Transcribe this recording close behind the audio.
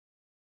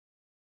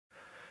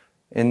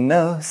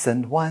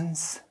Innocent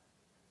ones,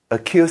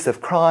 accused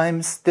of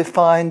crimes,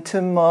 define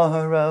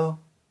tomorrow.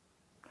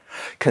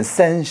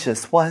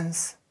 Conscientious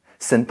ones,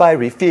 sinned by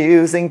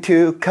refusing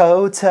to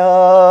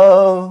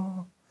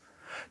kowtow.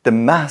 The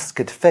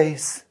masked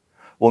face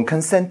won't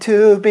consent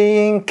to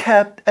being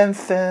kept and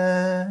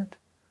fed.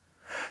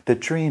 The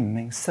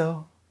dreaming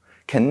soul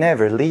can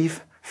never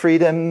leave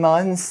freedom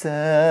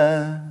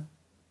unsaid.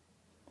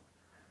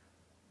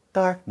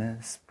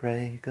 Darkness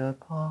break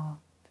apart.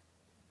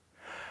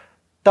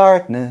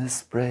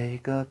 Darkness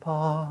break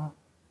apart.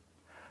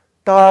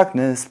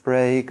 Darkness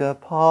break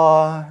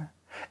apart.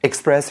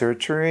 Express your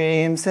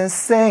dreams and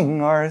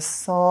sing our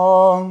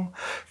song.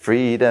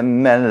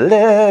 Freedom and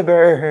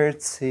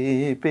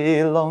liberty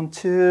belong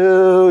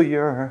to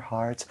your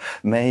heart.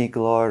 May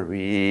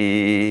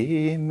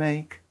glory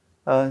make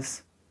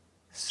us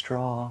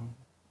strong.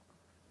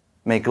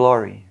 May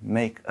glory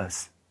make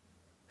us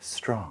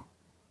strong.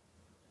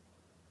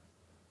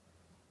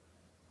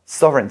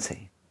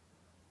 Sovereignty.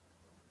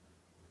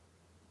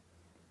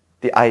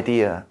 The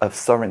idea of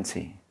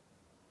sovereignty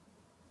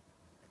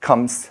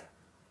comes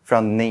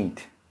from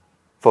need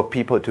for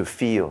people to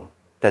feel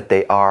that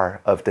they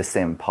are of the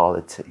same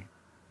polity.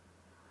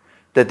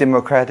 The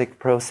democratic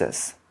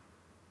process,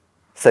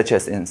 such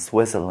as in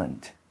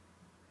Switzerland,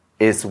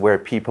 is where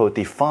people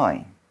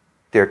define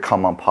their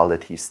common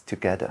polities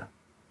together.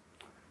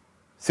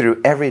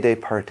 Through everyday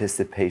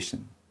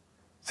participation,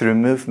 through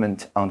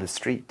movement on the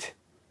street,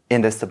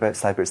 in the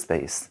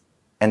cyberspace,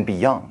 and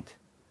beyond,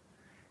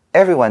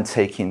 everyone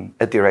taking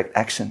a direct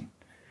action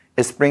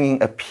is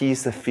bringing a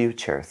piece of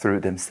future through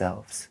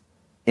themselves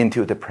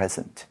into the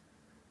present.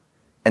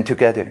 And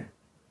together,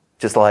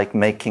 just like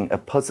making a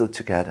puzzle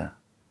together,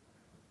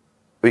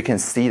 we can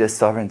see the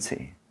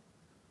sovereignty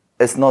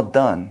is not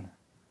done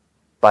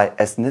by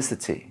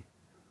ethnicity,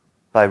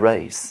 by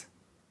race,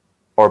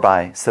 or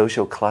by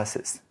social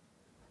classes.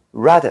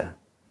 Rather,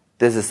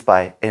 this is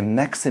by a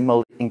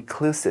maximal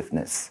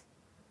inclusiveness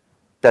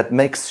that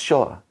makes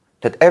sure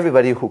that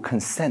everybody who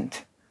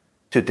consent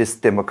to this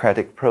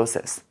democratic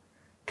process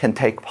can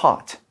take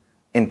part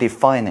in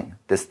defining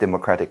this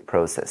democratic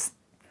process.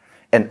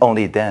 And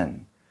only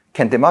then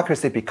can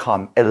democracy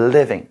become a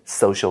living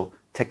social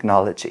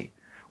technology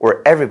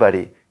where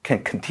everybody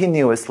can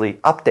continuously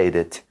update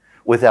it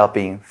without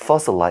being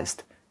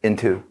fossilized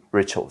into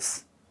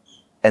rituals.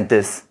 And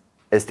this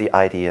is the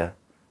idea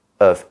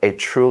of a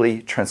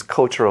truly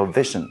transcultural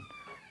vision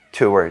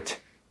toward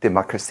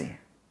democracy.